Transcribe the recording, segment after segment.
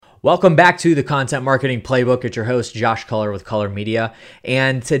Welcome back to the Content Marketing Playbook. It's your host, Josh Culler with Culler Media.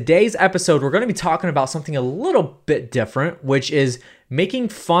 And today's episode, we're going to be talking about something a little bit different, which is making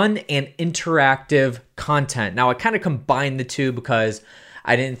fun and interactive content. Now, I kind of combined the two because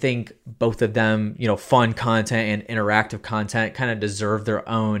I didn't think both of them, fun content and interactive content kind of deserve their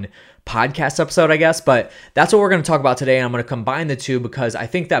own podcast episode, I guess. But that's what we're going to talk about today. And I'm going to combine the two because I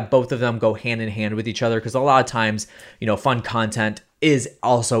think that both of them go hand in hand with each other, because a lot of times, fun content is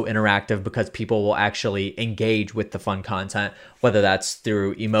also interactive because people will actually engage with the fun content, whether that's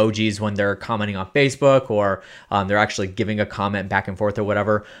through emojis when they're commenting on Facebook or they're actually giving a comment back and forth or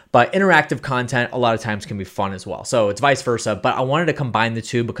whatever. But interactive content a lot of times can be fun as well. So it's vice versa. But I wanted to combine the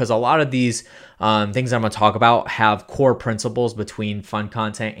two because a lot of these things I'm going to talk about have core principles between fun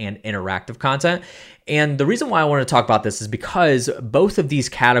content and interactive content. And the reason why I want to talk about this is because both of these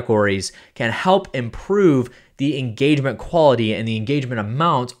categories can help improve the engagement quality and the engagement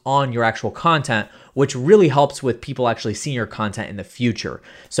amount on your actual content, which really helps with people actually seeing your content in the future.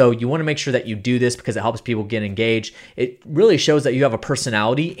 So you want to make sure that you do this because it helps people get engaged. It really shows that you have a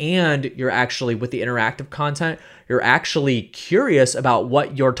personality, and you're actually, with the interactive content, you're actually curious about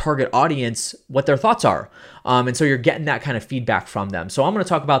what your target audience, what their thoughts are. And so you're getting that kind of feedback from them. So I'm going to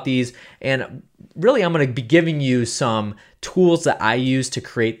talk about these, and really I'm going to be giving you some tools that I use to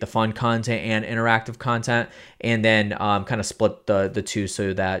create the fun content and interactive content, and then kind of split the two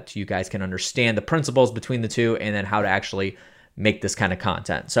so that you guys can understand the principles between the two and then how to actually make this kind of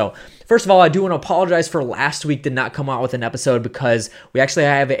content. So first of all, I do want to apologize for last week did not come out with an episode because we actually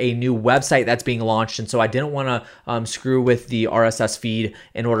have a new website that's being launched. And so I didn't want to screw with the RSS feed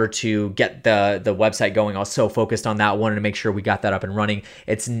in order to get the website going. I was so focused on that. I wanted to make sure we got that up and running.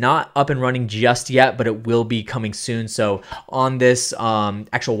 It's not up and running just yet, but it will be coming soon. So on this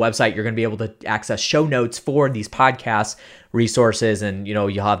actual website, you're going to be able to access show notes for these podcasts, resources, and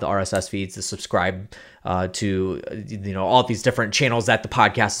you'll have the RSS feeds to subscribe to all these different channels that the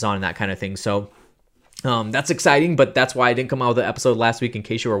podcast is on and that kind of thing. So that's exciting, but that's why I didn't come out with an episode last week, in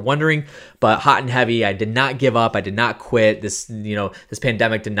case you were wondering. But hot and heavy, I did not give up. I did not quit. This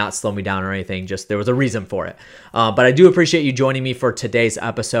pandemic did not slow me down or anything. Just there was a reason for it. But I do appreciate you joining me for today's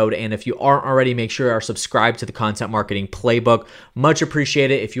episode. And if you aren't already, make sure you are subscribed to the Content Marketing Playbook. Much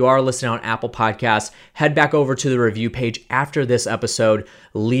appreciated. If you are listening on Apple Podcasts, head back over to the review page after this episode.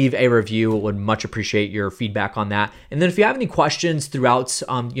 Leave a review. Would much appreciate your feedback on that. And then if you have any questions throughout,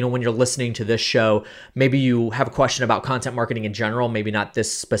 when you're listening to this show, maybe you have a question about content marketing in general, maybe not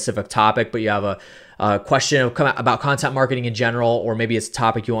this specific topic, but you have a question about content marketing in general, or maybe it's a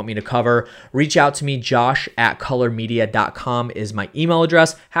topic you want me to cover, reach out to me. josh@cullermedia.com is my email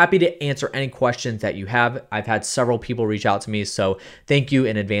address. Happy to answer any questions that you have. I've had several people reach out to me, so thank you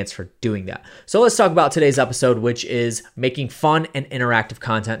in advance for doing that. So let's talk about today's episode, which is making fun and interactive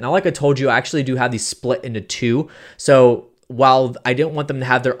content. Now, like I told you, I actually do have these split into two. So while I didn't want them to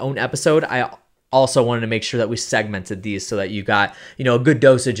have their own episode, I also wanted to make sure that we segmented these so that you got, a good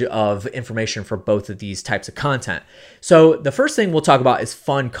dosage of information for both of these types of content. So the first thing we'll talk about is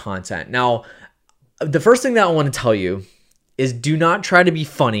fun content. Now, the first thing that I want to tell you is do not try to be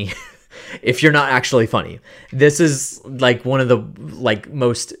funny if you're not actually funny. This is like one of the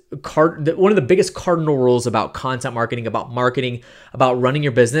biggest cardinal rules about content marketing, about running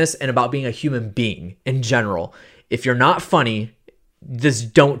your business, and about being a human being in general. If you're not funny,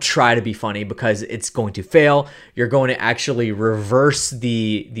 just don't try to be funny, because it's going to fail. You're going to actually reverse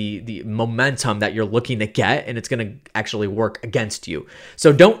the momentum that you're looking to get, and it's going to actually work against you.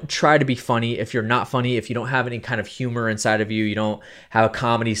 So don't try to be funny if you're not funny. If you don't have any kind of humor inside of you, you don't have a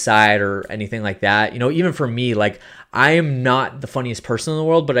comedy side or anything like that. Even for me, I am not the funniest person in the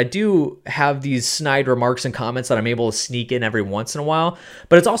world, but I do have these snide remarks and comments that I'm able to sneak in every once in a while.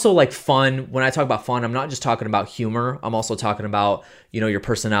 But it's also fun. When I talk about fun, I'm not just talking about humor. I'm also talking about, your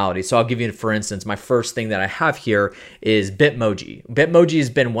personality. So I'll give you, for instance, my first thing that I have here is Bitmoji. Bitmoji has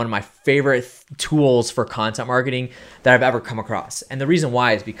been one of my favorite tools for content marketing that I've ever come across. And the reason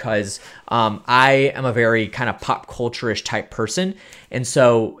why is because I am a very kind of pop culture-ish type person. And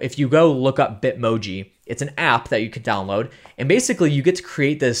so if you go look up Bitmoji, it's an app that you can download, and basically you get to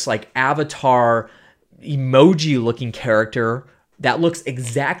create this avatar emoji looking character that looks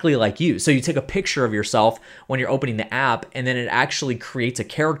exactly like you. So you take a picture of yourself when you're opening the app, and then it actually creates a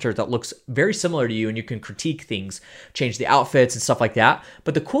character that looks very similar to you, and you can critique things, change the outfits and stuff like that.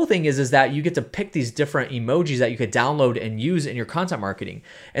 But the cool thing is that you get to pick these different emojis that you could download and use in your content marketing.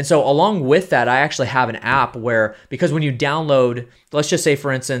 And so along with that, I actually have an app where, because when you download, let's just say,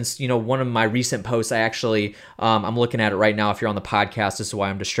 for instance, one of my recent posts, I actually, I'm looking at it right now. If you're on the podcast, this is why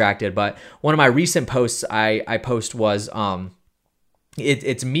I'm distracted. But one of my recent posts I post was,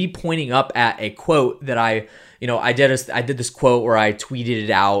 it's me pointing up at a quote that I did this quote where I tweeted it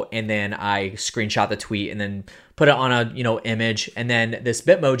out, and then I screenshot the tweet and then put it on a, image. And then this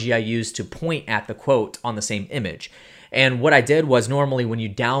Bitmoji I used to point at the quote on the same image. And what I did was, normally when you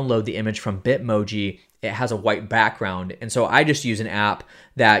download the image from Bitmoji, it has a white background. And so I just use an app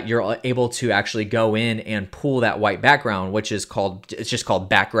that you're able to actually go in and pull that white background, which is it's just called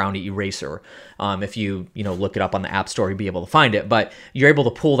Background Eraser. If you look it up on the App Store, you'll be able to find it. But you're able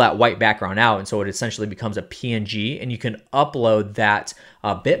to pull that white background out, and so it essentially becomes a PNG, and you can upload that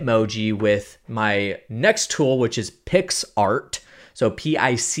Bitmoji with my next tool, which is PicsArt. So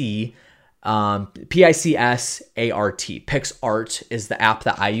PICSART. PicsArt is the app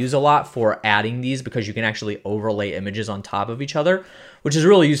that I use a lot for adding these, because you can actually overlay images on top of each other, which is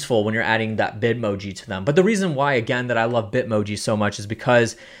really useful when you're adding that Bitmoji to them. But the reason why, again, that I love Bitmoji so much is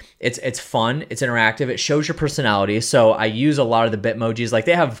because it's fun, it's interactive, it shows your personality. So I use a lot of the Bitmojis. Like,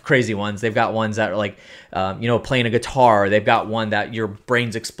 they have crazy ones. They've got ones that are like, playing a guitar. They've got one that your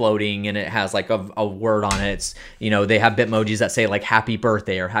brain's exploding and it has like a word on it. It's, they have Bitmojis that say like happy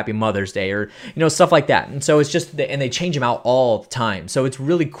birthday or happy Mother's Day, or, stuff like that. And so it's just, and they change them out all the time. So it's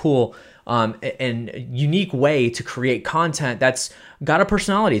really cool. And unique way to create content that's got a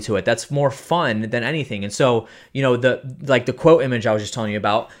personality to it, that's more fun than anything. And so, the quote image I was just telling you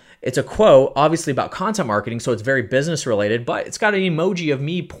about, it's a quote, obviously, about content marketing, so it's very business related, but it's got an emoji of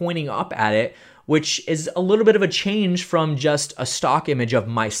me pointing up at it, which is a little bit of a change from just a stock image of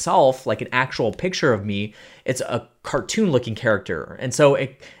myself, like an actual picture of me. It's a cartoon looking character. And so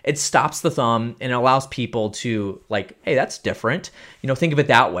it stops the thumb and allows people to like, hey, that's different. Think of it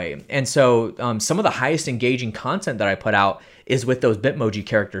that way. And so some of the highest engaging content that I put out is with those Bitmoji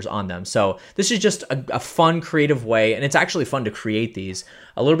characters on them. So this is just a fun, creative way, and it's actually fun to create these.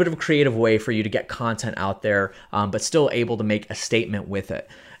 A little bit of a creative way for you to get content out there, but still able to make a statement with it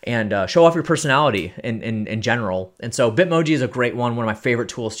and show off your personality in general. And so Bitmoji is a great one of my favorite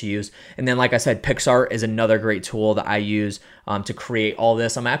tools to use. And then, like I said, PicsArt is another great tool that I use to create all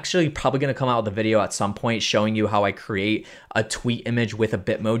this. I'm actually probably going to come out with a video at some point showing you how I create a tweet image with a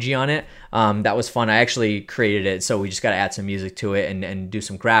Bitmoji on it. That was fun. I actually created it, so we just got to add some music to it and do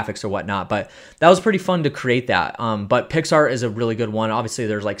some graphics or whatnot. But that was pretty fun to create that. But PicsArt is a really good one. Obviously,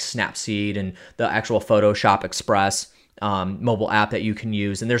 there's like Snapseed and the actual Photoshop Express mobile app that you can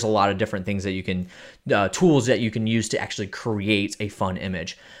use. And there's a lot of different things that you can, tools that you can use to actually create a fun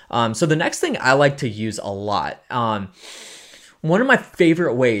image. So the next thing I like to use a lot, one of my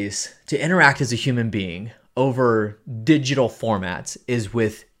favorite ways to interact as a human being over digital formats is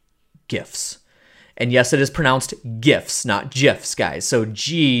with GIFs. And yes, it is pronounced GIFs, not GIFs, guys. So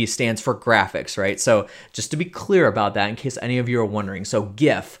G stands for graphics, right? So just to be clear about that, in case any of you are wondering. So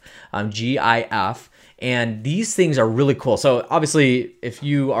GIF, GIF. And these things are really cool. So obviously, if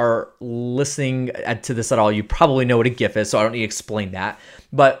you are listening to this at all, you probably know what a GIF is, so I don't need to explain that.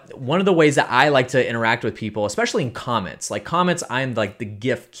 But one of the ways that I like to interact with people, especially in comments, like comments, I'm like the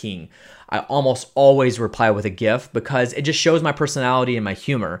GIF king. I almost always reply with a GIF because it just shows my personality and my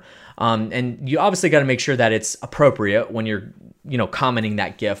humor. And you obviously got to make sure that it's appropriate when you're, commenting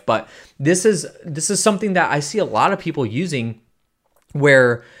that GIF. But this is something that I see a lot of people using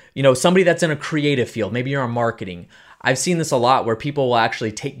where, somebody that's in a creative field, maybe you're on marketing. I've seen this a lot where people will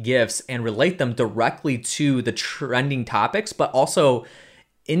actually take GIFs and relate them directly to the trending topics, but also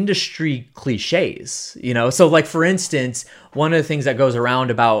industry cliches, So like, for instance, one of the things that goes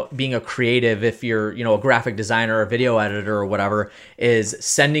around about being a creative, if you're, a graphic designer or a video editor or whatever, is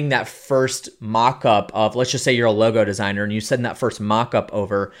sending that first mock-up of, let's just say you're a logo designer and you send that first mock-up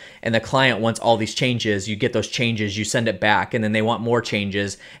over and the client wants all these changes, you get those changes, you send it back, and then they want more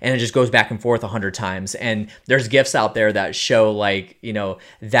changes, and it just goes back and forth 100 times. And there's GIFs out there that show like,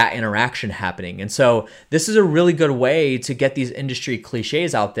 that interaction happening. And so this is a really good way to get these industry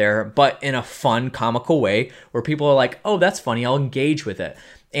cliches out there, but in a fun, comical way where people are like, oh, that's funny, I'll engage with it.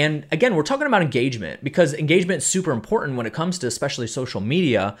 And again, we're talking about engagement because engagement is super important when it comes to especially social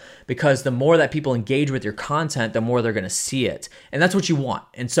media, because the more that people engage with your content, the more they're going to see it. And that's what you want.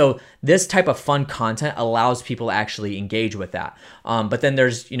 And so this type of fun content allows people to actually engage with that. But then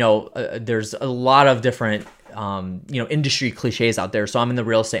there's a lot of different industry cliches out there. So I'm in the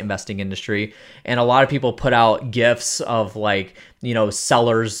real estate investing industry, and a lot of people put out GIFs of like,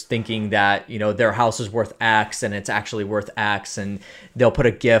 sellers thinking that, their house is worth X and it's actually worth X. And they'll put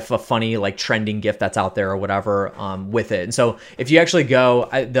a GIF, a funny, like trending GIF that's out there or whatever, with it. And so if you actually go,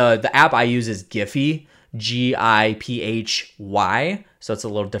 the app I use is Giphy, GIPHY. So it's a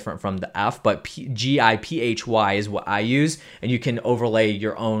little different from the F, but GIPHY is what I use. And you can overlay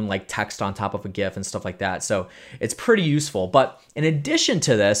your own like text on top of a GIF and stuff like that. So it's pretty useful. But in addition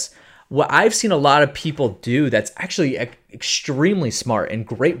to this, what I've seen a lot of people do that's actually extremely smart and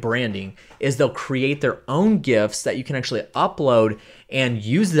great branding is they'll create their own GIFs that you can actually upload and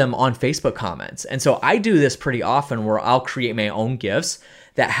use them on Facebook comments. And so I do this pretty often where I'll create my own GIFs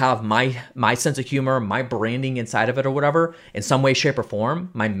that have my sense of humor, my branding inside of it or whatever, in some way, shape, or form,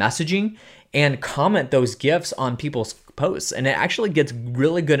 my messaging, and comment those GIFs on people's posts. And it actually gets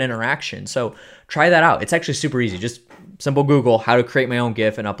really good interaction. So try that out. It's actually super easy. Just simple Google how to create my own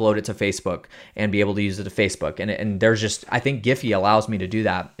GIF and upload it to Facebook and be able to use it to Facebook. And there's just, I think Giphy allows me to do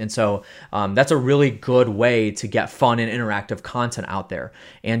that. And so that's a really good way to get fun and interactive content out there.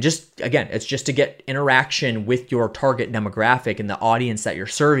 And just, again, it's just to get interaction with your target demographic and the audience that you're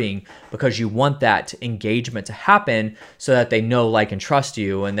serving, because you want that engagement to happen so that they know, like, and trust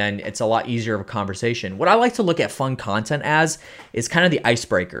you. And then it's a lot easier of a conversation. What I like to look at fun content as is kind of the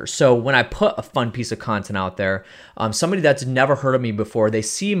icebreaker. So when I put a fun piece of content out there, somebody that's never heard of me before, they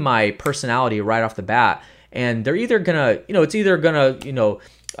see my personality right off the bat, and they're either gonna, it's either gonna,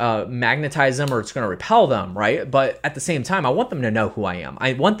 magnetize them or it's gonna repel them, right? But at the same time, I want them to know who I am.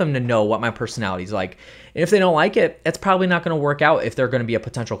 I want them to know what my personality is like. And if they don't like it, it's probably not gonna work out if they're gonna be a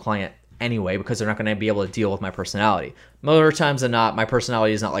potential client anyway, because they're not gonna be able to deal with my personality. More times than not, my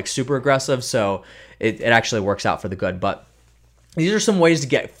personality is not like super aggressive, so it actually works out for the good. But these are some ways to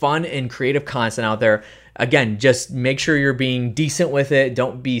get fun and creative content out there. Again, just make sure you're being decent with it.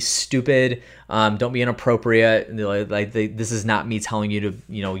 Don't be stupid. Don't be inappropriate. This is not me telling you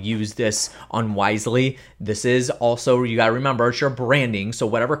to, use this unwisely. This is also, you got to remember, it's your branding. So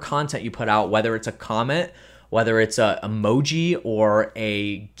whatever content you put out, whether it's a comment, whether it's a emoji or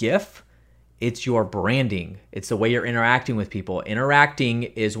a GIF, it's your branding. It's the way you're interacting with people. Interacting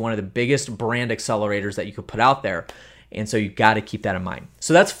is one of the biggest brand accelerators that you could put out there. And so you got to keep that in mind.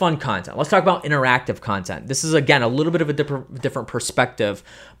 So that's fun content. Let's talk about interactive content. This is, again, a little bit of a different perspective,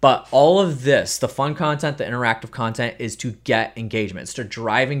 but all of this, the fun content, the interactive content, is to get engagement. It's to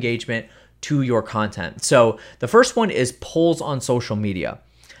drive engagement to your content. So the first one is polls on social media.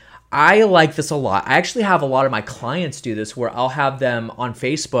 I like this a lot. I actually have a lot of my clients do this, where I'll have them on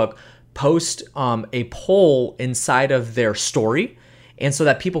Facebook post a poll inside of their story, and so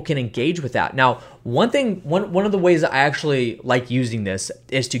that people can engage with that. Now, one of the ways that I actually like using this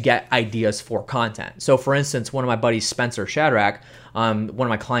is to get ideas for content. So for instance, one of my buddies, Spencer Shadrack, one of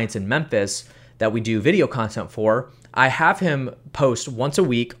my clients in Memphis that we do video content for, I have him post once a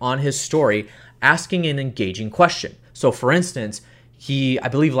week on his story asking an engaging question. So for instance, I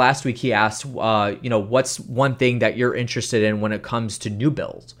believe last week he asked, what's one thing that you're interested in when it comes to new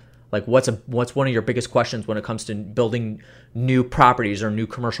builds? Like what's one of your biggest questions when it comes to building new properties or new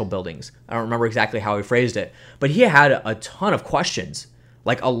commercial buildings? I don't remember exactly how he phrased it, but he had a ton of questions.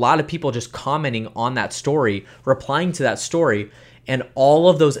 Like a lot of people just commenting on that story, replying to that story, and all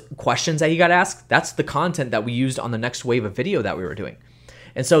of those questions that he got asked, that's the content that we used on the next wave of video that we were doing.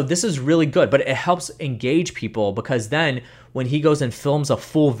 And so this is really good, but it helps engage people, because then when he goes and films a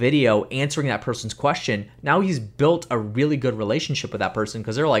full video answering that person's question, now he's built a really good relationship with that person,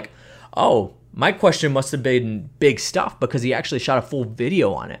 because they're like, oh, my question must have been big stuff, because he actually shot a full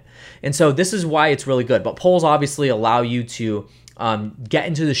video on it. And so this is why it's really good. But polls obviously allow you to get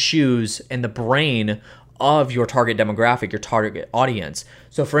into the shoes and the brain of your target demographic, your target audience.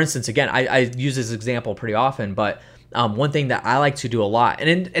 So for instance, again, I use this example pretty often, but one thing that I like to do a lot,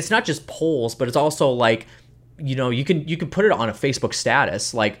 and it's not just polls, but it's also like, you can put it on a Facebook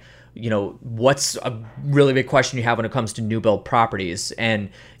status, like, what's a really big question you have when it comes to new build properties, and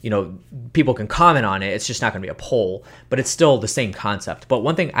people can comment on it. It's just not going to be a poll, but it's still the same concept. But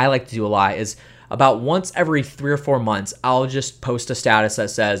one thing I like to do a lot is about once every 3 or 4 months, I'll just post a status that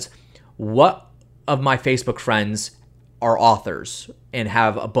says, what of my Facebook friends are authors and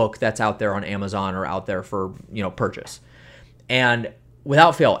have a book that's out there on Amazon or out there for, purchase. And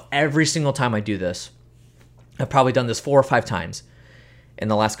without fail, every single time I do this, I've probably done this 4 or 5 times in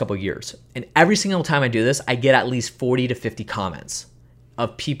the last couple of years. And every single time I do this, I get at least 40 to 50 comments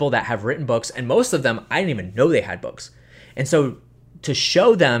of people that have written books. And most of them, I didn't even know they had books. And so to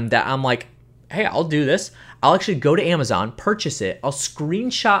show them that I'm like, hey, I'll do this, I'll actually go to Amazon, purchase it, I'll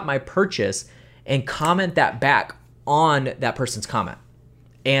screenshot my purchase and comment that back on that person's comment.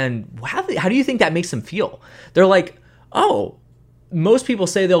 And how do you think that makes them feel? They're like, oh, most people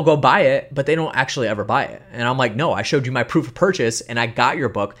say they'll go buy it, but they don't actually ever buy it. And I'm like, no, I showed you my proof of purchase and I got your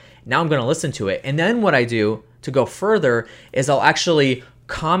book. Now I'm going to listen to it. And then what I do to go further is I'll actually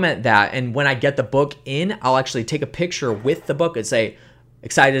comment that. And when I get the book in, I'll actually take a picture with the book and say,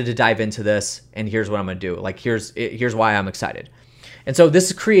 excited to dive into this, and here's what I'm gonna do. Like here's why I'm excited. And so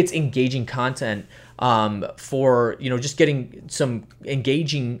this creates engaging content for, you know, just getting some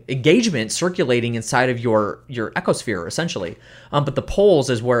engagement circulating inside of your ecosphere, essentially. But the polls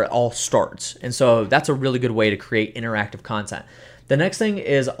is where it all starts. And so that's a really good way to create interactive content. The next thing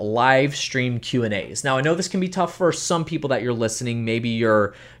is live stream Q&As. Now, I know this can be tough for some people that you're listening. Maybe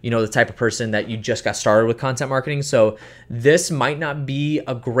you're, you know, the type of person that you just got started with content marketing. So this might not be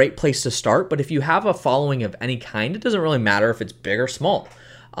a great place to start, but if you have a following of any kind, it doesn't really matter if it's big or small.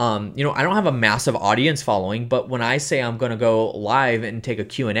 You know, I don't have a massive audience following, but when I say I'm going to go live and take a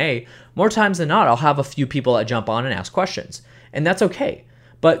Q&A, more times than not, I'll have a few people that jump on and ask questions, and that's okay.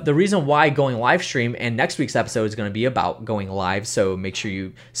 But the reason why going live stream, and next week's episode is going to be about going live, so make sure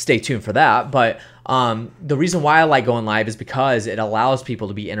you stay tuned for that. But the reason why I like going live is because it allows people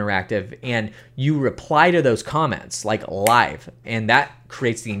to be interactive, and you reply to those comments like live, and that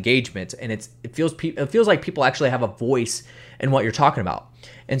creates the engagement, and it feels like people actually have a voice in what you're talking about.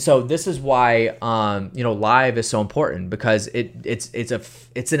 And so this is why you know, live is so important, because it's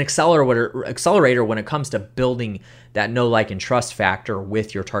an accelerator when it comes to building that know, like, and trust factor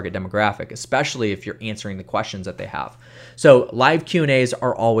with your target demographic, especially if you're answering the questions that they have. So live Q&As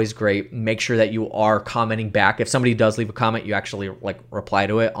are always great. Make sure that you are commenting back. If somebody does leave a comment, you actually like reply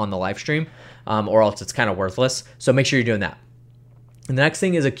to it on the live stream, or else it's kind of worthless. So make sure you're doing that. And the next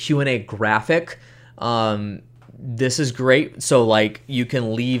thing is a Q&A graphic. This is great. So like you could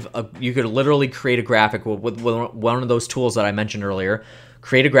literally create a graphic with one of those tools that I mentioned earlier.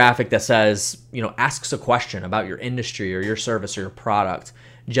 Create a graphic that says, you know, asks a question about your industry or your service or your product,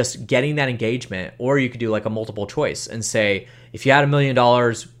 just getting that engagement. Or you could do like a multiple choice and say, if you had $1 million,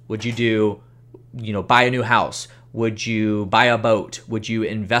 would you buy a new house? Would you buy a boat? Would you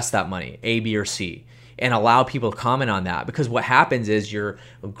invest that money? A, B, or C? And allow people to comment on that, because what happens is you're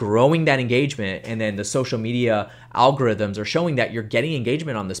growing that engagement, and then the social media algorithms are showing that you're getting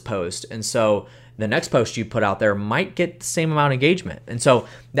engagement on this post. And so the next post you put out there might get the same amount of engagement. And so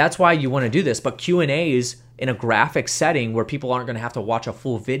that's why you want to do this. But Q&As in a graphic setting where people aren't going to have to watch a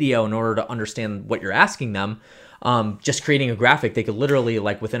full video in order to understand what you're asking them, just creating a graphic, they could literally,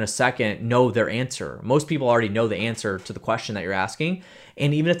 like within a second, know their answer. Most people already know the answer to the question that you're asking.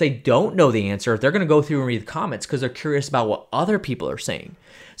 And even if they don't know the answer, they're going to go through and read the comments because they're curious about what other people are saying.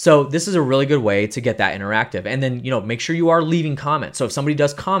 So this is a really good way to get that interactive. And then, you know, make sure you are leaving comments. So if somebody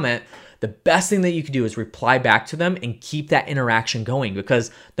does comment, the best thing that you can do is reply back to them and keep that interaction going,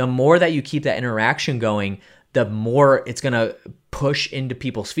 because the more that you keep that interaction going, the more it's going to push into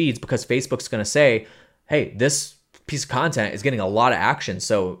people's feeds, because Facebook's going to say, hey, this piece of content is getting a lot of action,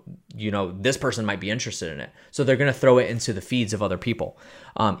 so, you know, this person might be interested in it. So they're going to throw it into the feeds of other people.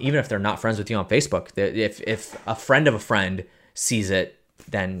 Even if they're not friends with you on Facebook, if a friend of a friend sees it,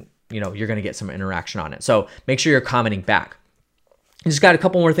 then, you know, you're going to get some interaction on it. So make sure you're commenting back. Just got a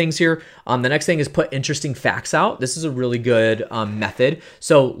couple more things here. The next thing is put interesting facts out. This is a really good method.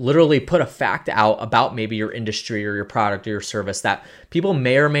 So literally put a fact out about maybe your industry or your product or your service that people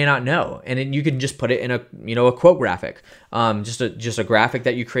may or may not know. And then you can just put it in a quote graphic, just a graphic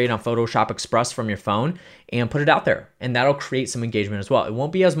that you create on Photoshop Express from your phone, and put it out there. And that'll create some engagement as well. It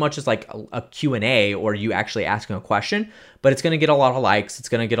won't be as much as like a Q&A or you actually asking a question, but it's going to get a lot of likes. It's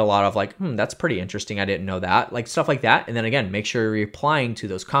going to get a lot of like, that's pretty interesting. I didn't know that, like stuff like that. And then again, make sure you're replying to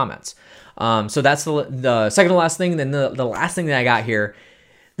those comments. So that's the second to last thing. Then the last thing that I got here,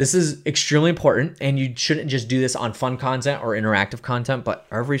 this is extremely important, and you shouldn't just do this on fun content or interactive content, but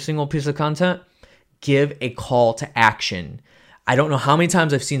every single piece of content, give a call to action. I don't know how many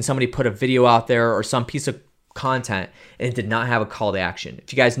times I've seen somebody put a video out there or some piece of content and it did not have a call to action.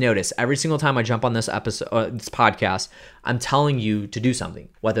 If you guys notice, every single time I jump on this episode, this podcast, I'm telling you to do something,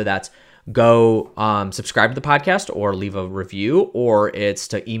 whether that's go subscribe to the podcast or leave a review, or it's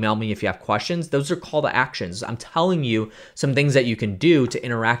to email me if you have questions. Those are call to actions. I'm telling you some things that you can do to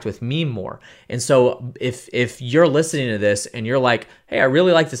interact with me more. And so if you're listening to this and you're like, hey, I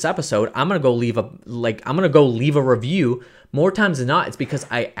really like this episode, I'm gonna go leave a review. More times than not, it's because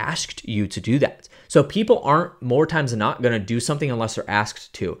I asked you to do that. So people aren't more times than not going to do something unless they're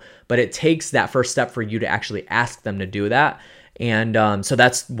asked to, but it takes that first step for you to actually ask them to do that. And so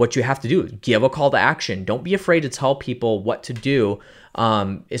that's what you have to do. Give a call to action. Don't be afraid to tell people what to do,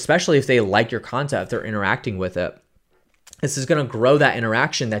 especially if they like your content, if they're interacting with it. This is going to grow that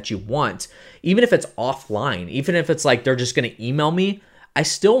interaction that you want, even if it's offline, even if it's like they're just going to email me. I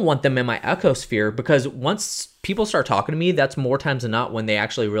still want them in my ecosphere, because once people start talking to me, that's more times than not when they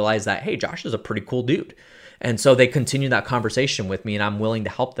actually realize that, hey, Josh is a pretty cool dude. And so they continue that conversation with me, and I'm willing to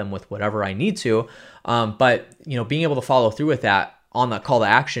help them with whatever I need to. But, you know, being able to follow through with that on the call to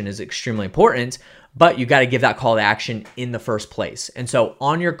action is extremely important, but you got to give that call to action in the first place. And so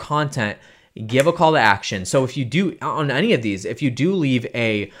on your content, give a call to action. So if you do on any of these, if you do leave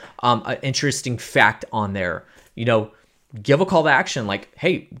an interesting fact on there, give a call to action like,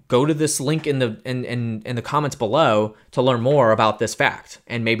 hey, go to this link in the comments below to learn more about this fact.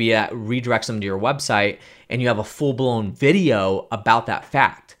 And maybe that redirects them to your website and you have a full-blown video about that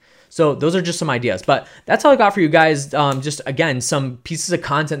fact. So those are just some ideas, but that's all I got for you guys. Just again, some pieces of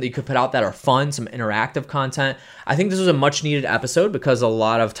content that you could put out that are fun, some interactive content. I think this was a much needed episode because a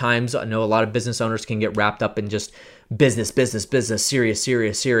lot of times I know a lot of business owners can get wrapped up in just business,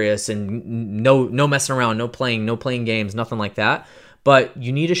 serious, and no messing around, no playing games, nothing like that. But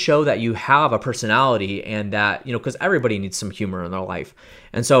you need to show that you have a personality and that, because everybody needs some humor in their life.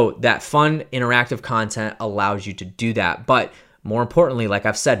 And so that fun, interactive content allows you to do that. But more importantly, like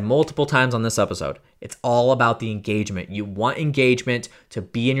I've said multiple times on this episode, it's all about the engagement. You want engagement to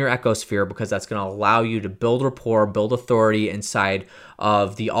be in your ecosphere because that's going to allow you to build rapport, build authority inside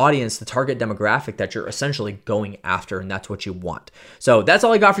of the audience, the target demographic that you're essentially going after, and that's what you want. So that's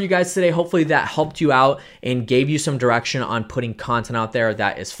all I got for you guys today. Hopefully that helped you out and gave you some direction on putting content out there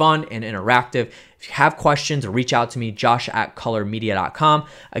that is fun and interactive. If you have questions, reach out to me, josh@colormedia.com.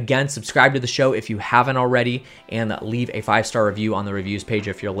 Again, subscribe to the show if you haven't already, and leave a 5-star review on the reviews page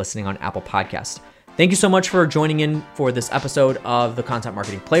if you're listening on Apple Podcasts. Thank you so much for joining in for this episode of the Content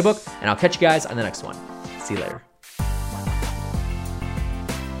Marketing Playbook, and I'll catch you guys on the next one. See you later.